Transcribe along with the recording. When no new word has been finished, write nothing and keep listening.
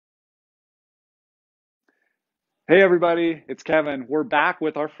Hey everybody, it's Kevin. We're back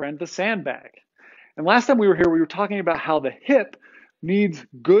with our friend the sandbag. And last time we were here, we were talking about how the hip needs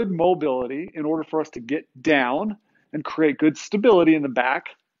good mobility in order for us to get down and create good stability in the back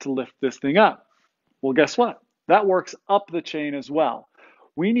to lift this thing up. Well, guess what? That works up the chain as well.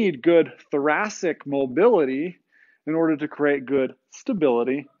 We need good thoracic mobility in order to create good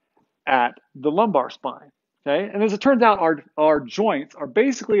stability at the lumbar spine. Okay, and as it turns out, our joints are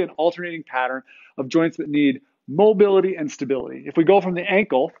basically an alternating pattern of joints that need mobility and stability. If we go from the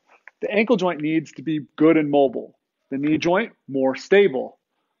ankle joint needs to be good and mobile. The knee joint, more stable.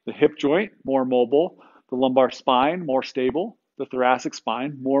 The hip joint, more mobile. The lumbar spine, more stable. The thoracic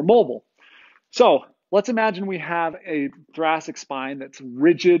spine, more mobile. So let's imagine we have a thoracic spine that's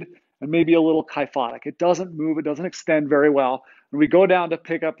rigid and maybe a little kyphotic. It doesn't move, it doesn't extend very well. And we go down to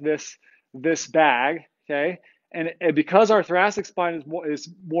pick up this bag, okay? And because our thoracic spine is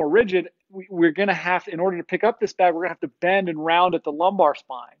more rigid, we're gonna have to, in order to pick up this bag, we're gonna have to bend and round at the lumbar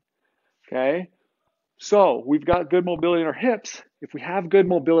spine, okay? So we've got good mobility in our hips. If we have good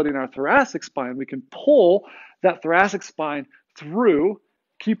mobility in our thoracic spine, we can pull that thoracic spine through,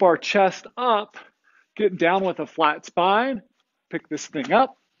 keep our chest up, get down with a flat spine, pick this thing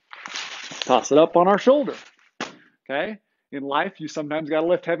up, toss it up on our shoulder, okay? In life, you sometimes got to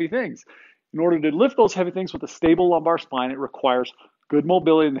lift heavy things. In order to lift those heavy things with a stable lumbar spine, it requires good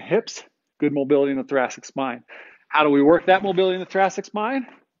mobility in the hips, good mobility in the thoracic spine. How do we work that mobility in the thoracic spine?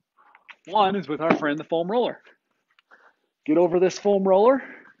 One is with our friend, the foam roller. Get over this foam roller,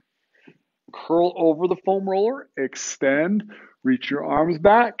 curl over the foam roller, extend, reach your arms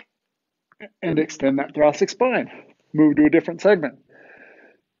back, and extend that thoracic spine. Move to a different segment.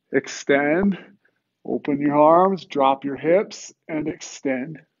 Extend, open your arms, drop your hips, and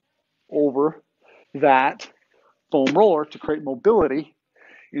extend over that foam roller to create mobility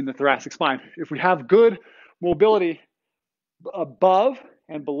in the thoracic spine. If we have good mobility above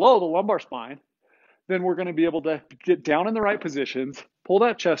and below the lumbar spine, then we're going to be able to get down in the right positions, pull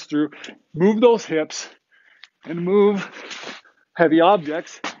that chest through, move those hips, and move heavy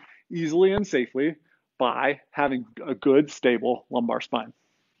objects easily and safely by having a good, stable lumbar spine.